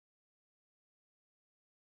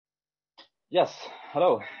Yes,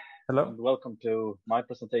 hello. Hello. And welcome to my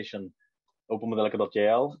presentation,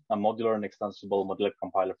 OpenModelica.jl, a modular and extensible Modelica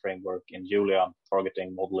Compiler framework in Julia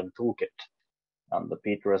targeting ModelingToolkit. And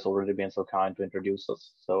Peter has already been so kind to introduce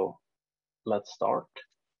us, so let's start.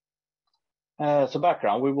 So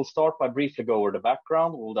background, we will start by briefly go over the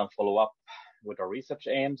background. We'll then follow up with our research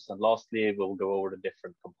aims. And lastly, we'll go over the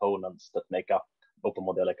different components that make up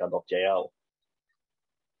OpenModelica.jl.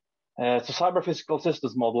 So cyber physical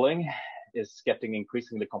systems modeling is getting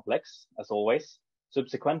increasingly complex, as always.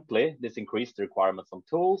 Subsequently, this increased the requirements on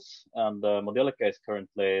tools, and Modelica is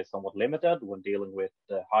currently somewhat limited when dealing with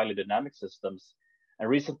highly dynamic systems. And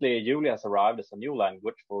recently, Julia has arrived as a new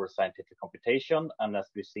language for scientific computation, and as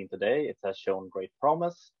we've seen today, it has shown great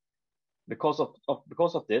promise. Because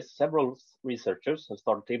of this, several researchers have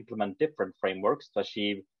started to implement different frameworks to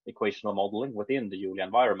achieve equational modeling within the Julia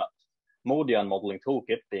environment. Modia and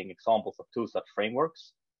ModelingToolkit being examples of two such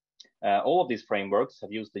frameworks. All of these frameworks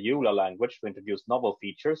have used the Julia language to introduce novel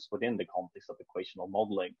features within the context of equational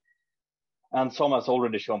modeling. And some has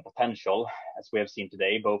already shown potential, as we have seen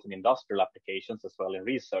today, both in industrial applications as well in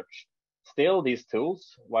research. Still, these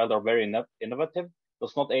tools, while they're very innovative,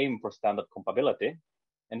 does not aim for standard compatibility.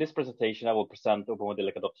 In this presentation, I will present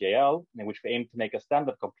OpenModelica.jl, in which we aim to make a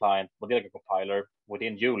standard compliant Modelica compiler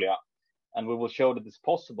within Julia. And we will show that it's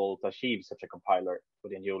possible to achieve such a compiler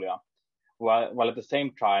within Julia, while at the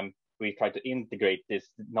same time, we try to integrate these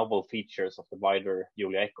novel features of the wider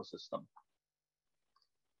Julia ecosystem.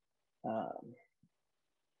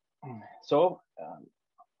 So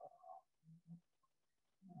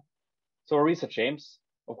our research aims,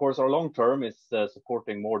 of course, our long term is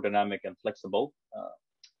supporting more dynamic and flexible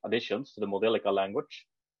additions to the Modelica language.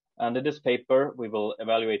 And in this paper, we will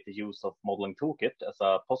evaluate the use of ModelingToolkit as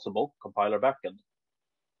a possible compiler backend.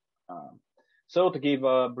 So to give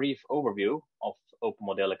a brief overview of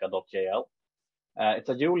OpenModelica.jl, it's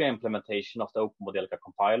a Julia implementation of the OpenModelica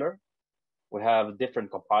compiler. We have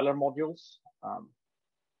different compiler modules.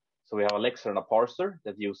 So we have a lexer and a parser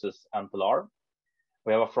that uses ANTLR.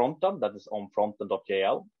 We have a frontend that is on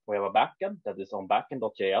frontend.jl. We have a backend that is on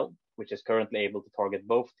backend.jl, which is currently able to target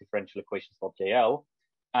both differential equations.jl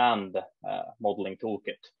and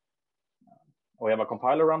ModelingToolkit. We have a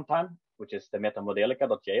compiler runtime, which is the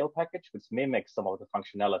MetaModelica.jl package, which mimics some of the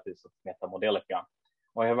functionalities of MetaModelica.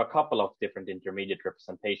 We have a couple of different intermediate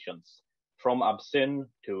representations, from absyn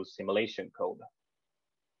to simulation code.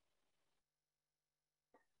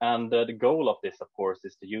 And the goal of this, of course,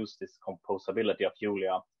 is to use this composability of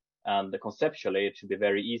Julia. And conceptually, it should be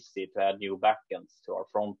very easy to add new backends to our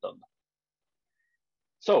frontend.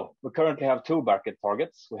 So we currently have two backend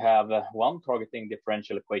targets. We have one targeting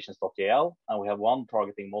differential equations.jl, and we have one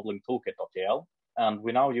targeting ModelingToolkit.jl. And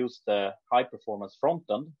we now use the high performance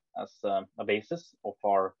frontend as a basis of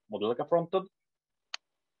our Modelica frontend.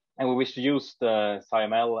 And we wish to use the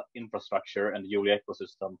SciML infrastructure and the Julia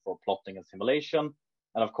ecosystem for plotting and simulation.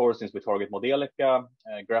 And of course, since we target Modelica,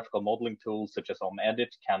 graphical modeling tools such as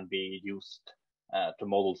OmEdit can be used to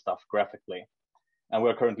model stuff graphically. And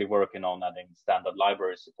we're currently working on adding standard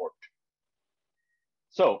library support.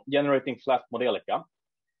 So, generating flat Modelica.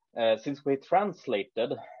 Since we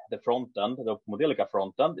translated the frontend, the Modelica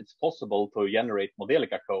frontend, it's possible to generate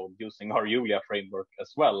Modelica code using our Julia framework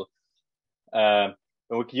as well. And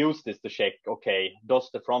we can use this to check, okay, does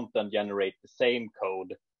the frontend generate the same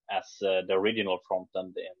code as the original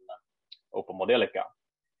frontend in OpenModelica?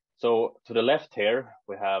 So to the left here,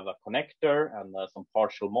 we have a connector and some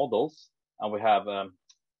partial models. And we have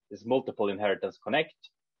this multiple inheritance connect,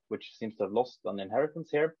 which seems to have lost an inheritance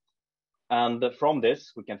here. And from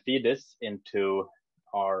this, we can feed this into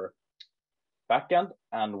our backend,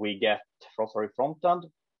 and we get frontend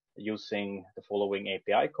using the following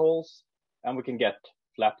API calls, and we can get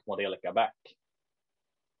flat Modelica back.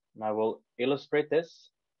 And I will illustrate this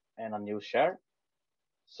in a new share.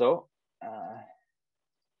 So I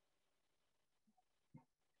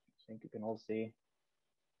think you can all see.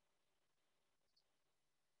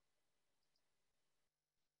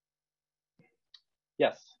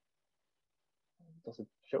 Yes. Does it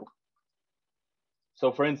show?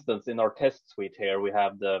 So for instance, in our test suite here, we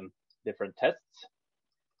have the different tests.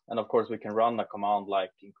 And of course, we can run a command like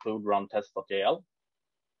include run test.jl.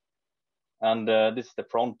 And this is the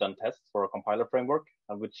front-end test for a compiler framework,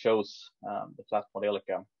 which shows the flat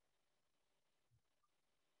Modelica.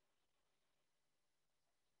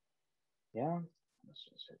 Yeah, let's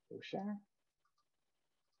just hit go share.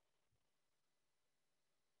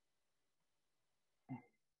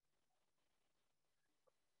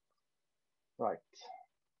 Right.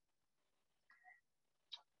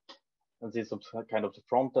 And this is kind of the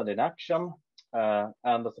front end in action.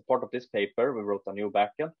 And as a part of this paper, we wrote a new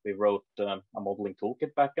backend. We wrote a Modeling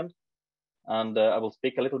Toolkit backend. And I will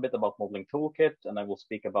speak a little bit about Modeling Toolkit, and I will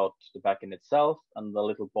speak about the backend itself and the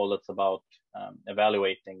little bullets about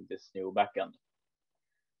evaluating this new backend.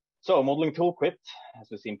 So Modeling Toolkit, as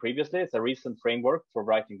we've seen previously, is a recent framework for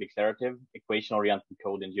writing declarative, equation-oriented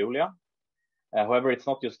code in Julia. However, it's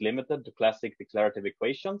not just limited to classic declarative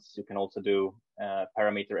equations. You can also do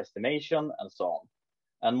parameter estimation and so on.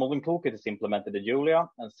 And Modeling Toolkit is implemented in Julia,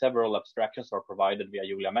 and several abstractions are provided via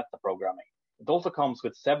Julia metaprogramming. It also comes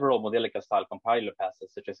with several Modelica-style compiler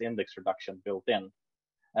passes, such as index reduction built in.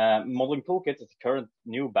 Modeling Toolkit is the current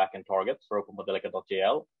new backend target for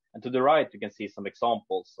OpenModelica.jl. And to the right, you can see some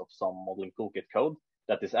examples of some Modeling Toolkit code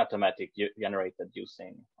that is automatically generated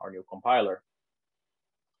using our new compiler.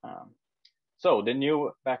 So the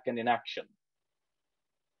new backend in action.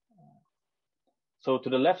 So to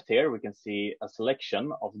the left here, we can see a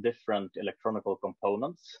selection of different electronic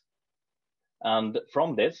components. And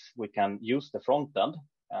from this, we can use the front end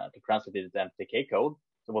to translate it into MTK code.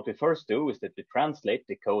 So what we first do is that we translate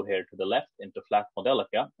the code here to the left into flat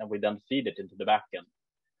Modelica, and we then feed it into the backend.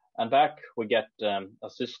 And back, we get a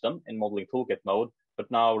system in Modeling Toolkit mode,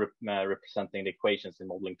 but now representing the equations in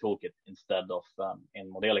Modeling Toolkit instead of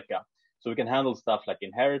in Modelica. So we can handle stuff like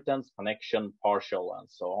inheritance, connection, partial, and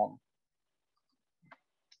so on.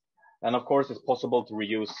 And of course, it's possible to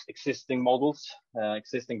reuse existing models,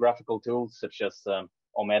 existing graphical tools such as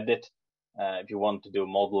OmEdit, if you want to do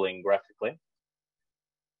modeling graphically.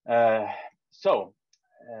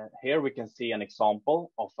 Here we can see an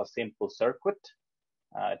example of a simple circuit.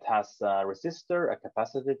 It has a resistor, a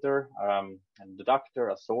capacitor, a deductor,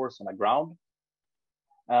 a source, and a ground.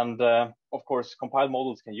 And of course, compiled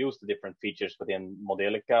models can use the different features within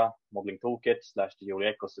Modelica, Modeling Toolkit / the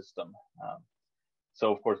Julia ecosystem. So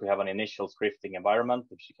of course, we have an initial scripting environment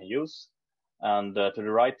which you can use. And to the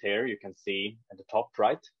right here, you can see at the top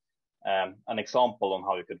right, an example on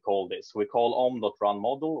how you could call this. We call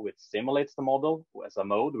om.runModel, which simulates the model. As a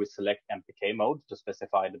mode, we select MPK mode to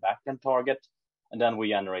specify the backend target. And then we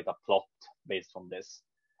generate a plot based on this.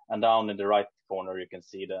 And down in the right corner, you can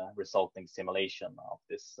see the resulting simulation of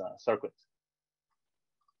this circuit.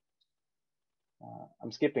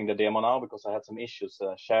 I'm skipping the demo now because I had some issues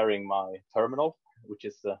sharing my terminal, which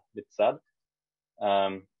is a bit sad.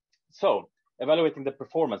 So evaluating the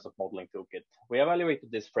performance of Modeling Toolkit. We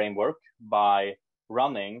evaluated this framework by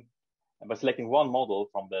selecting one model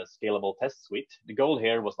from the ScalableTestsuite. The goal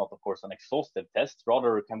here was not, of course, an exhaustive test.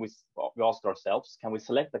 Rather, we asked ourselves, can we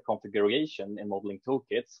select a configuration in Modeling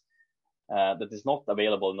Toolkits that is not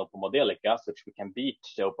available in OpenModelica, so we can beat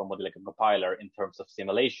the OpenModelica Compiler in terms of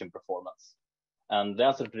simulation performance? And the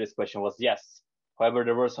answer to this question was yes. However,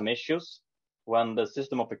 there were some issues. When the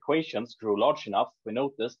system of equations grew large enough, we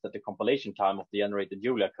noticed that the compilation time of the generated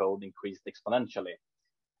Julia code increased exponentially.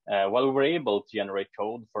 While we were able to generate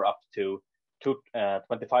code for up to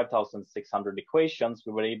 25,600 equations,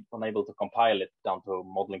 we were unable to compile it down to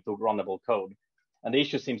modeling to runnable code. And the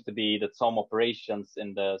issue seems to be that some operations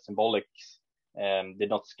in the symbolics did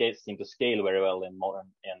not seem to scale very well in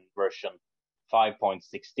version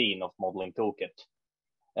 5.16 of Modeling Toolkit.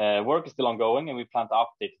 Work is still ongoing, and we plan to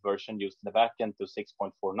update the version used in the backend to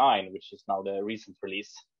 6.49, which is now the recent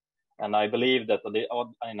release. And I believe that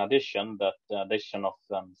in addition, the addition of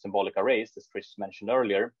symbolic arrays, as Chris mentioned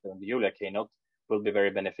earlier in the Julia keynote, will be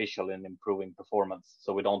very beneficial in improving performance.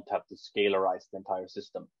 So we don't have to scalarize the entire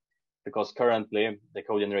system. Because currently the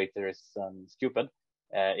code generator is stupid.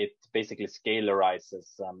 It basically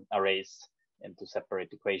scalarizes arrays into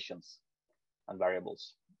separate equations and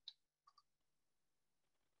variables.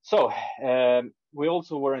 So we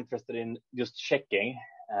also were interested in just checking,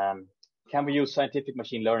 can we use scientific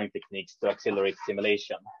machine learning techniques to accelerate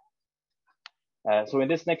simulation? So in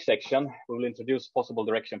this next section, we will introduce possible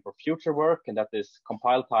direction for future work, and that is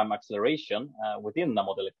compile time acceleration within the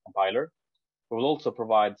Modelica compiler. We will also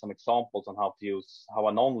provide some examples on how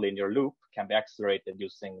a nonlinear loop can be accelerated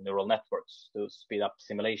using neural networks to speed up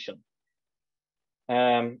simulation.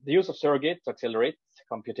 The use of surrogate to accelerate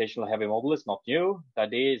computational heavy model is not new. The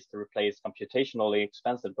idea is to replace computationally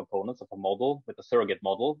expensive components of a model with a surrogate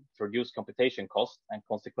model to reduce computation cost and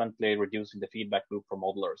consequently reducing the feedback loop for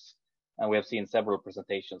modelers. And we have seen several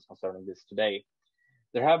presentations concerning this today.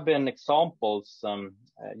 There have been examples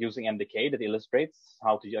using MDK that illustrates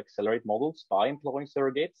how to accelerate models by employing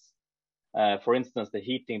surrogates. For instance, the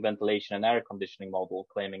heating, ventilation, and air conditioning model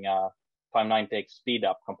claiming a 590x speed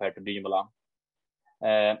up compared to Dimula.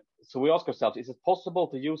 So we ask ourselves, is it possible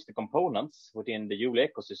to use the components within the Julia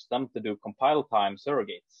ecosystem to do compile time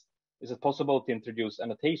surrogates? Is it possible to introduce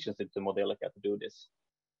annotations into Modelica to do this?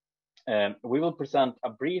 We will present a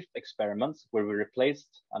brief experiment where we replaced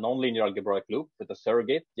a nonlinear algebraic loop with a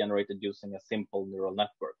surrogate generated using a simple neural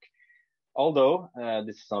network. Although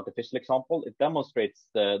this is an artificial example, it demonstrates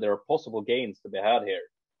there are possible gains to be had here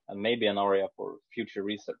and maybe an area for future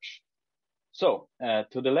research. So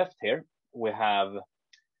to the left here, we have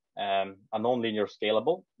a nonlinear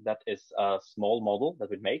scalable. That is a small model that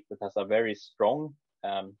we make that has a very strong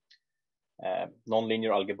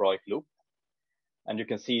nonlinear algebraic loop. And you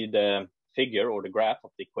can see the figure or the graph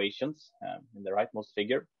of the equations in the rightmost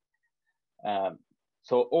figure.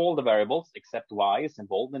 So all the variables except y is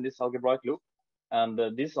involved in this algebraic loop. And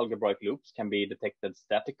these algebraic loops can be detected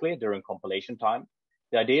statically during compilation time.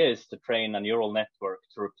 The idea is to train a neural network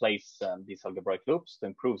to replace these algebraic loops to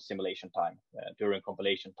improve simulation time during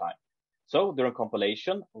compilation time. So during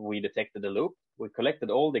compilation, we detected the loop, we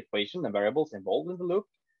collected all the equations and variables involved in the loop,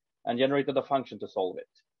 and generated a function to solve it.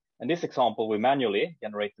 In this example, we manually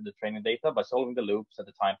generated the training data by solving the loops at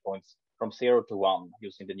the time points from 0 to 1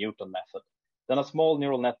 using the Newton method. Then a small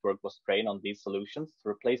neural network was trained on these solutions to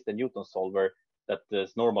replace the Newton solver that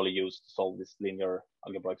is normally used to solve this linear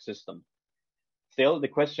algebraic system. Still, the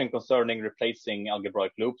question concerning replacing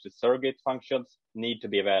algebraic loops with surrogate functions need to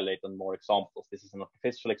be evaluated on more examples. This is an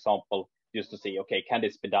artificial example just to see, okay, can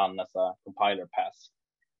this be done as a compiler pass?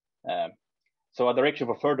 So a direction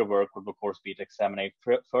for further work would, of course, be to examine a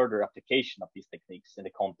further application of these techniques in the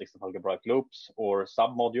context of algebraic loops or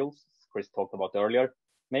submodules, as Chris talked about earlier,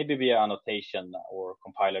 maybe via annotation or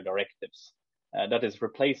compiler directives. That is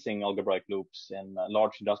replacing algebraic loops in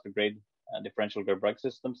large industrial-grade differential algebraic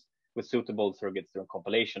systems with suitable surrogates during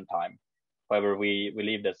compilation time. However, we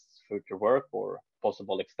leave this future work or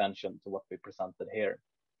possible extension to what we presented here.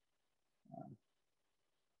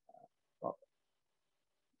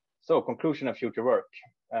 So conclusion of future work.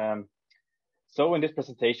 So in this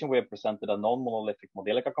presentation, we have presented a non-monolithic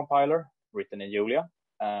Modelica compiler written in Julia.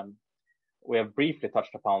 We have briefly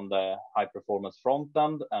touched upon the high performance front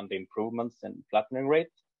end and the improvements in flattening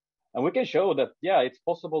rate. And we can show that, yeah, it's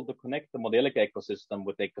possible to connect the Modelica ecosystem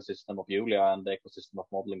with the ecosystem of Julia and the ecosystem of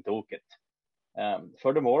ModelingToolkit.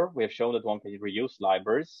 Furthermore, we have shown that one can reuse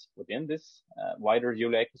libraries within this wider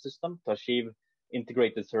Julia ecosystem to achieve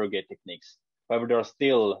integrated surrogate techniques. However, there are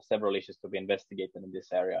still several issues to be investigated in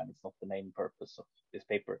this area, and it's not the main purpose of this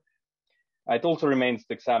paper. It also remains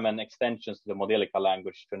to examine extensions to the Modelica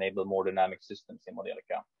language to enable more dynamic systems in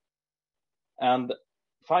Modelica. And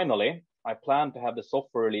finally, I plan to have the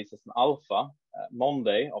software release as an alpha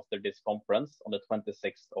Monday after this conference on the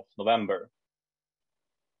 26th of November.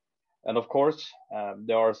 And of course,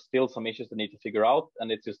 there are still some issues that need to figure out,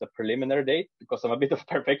 and it's just a preliminary date because I'm a bit of a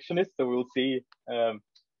perfectionist, so we'll see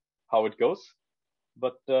how it goes.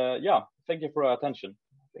 But yeah, thank you for your attention.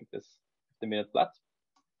 I think this 50-minute flat.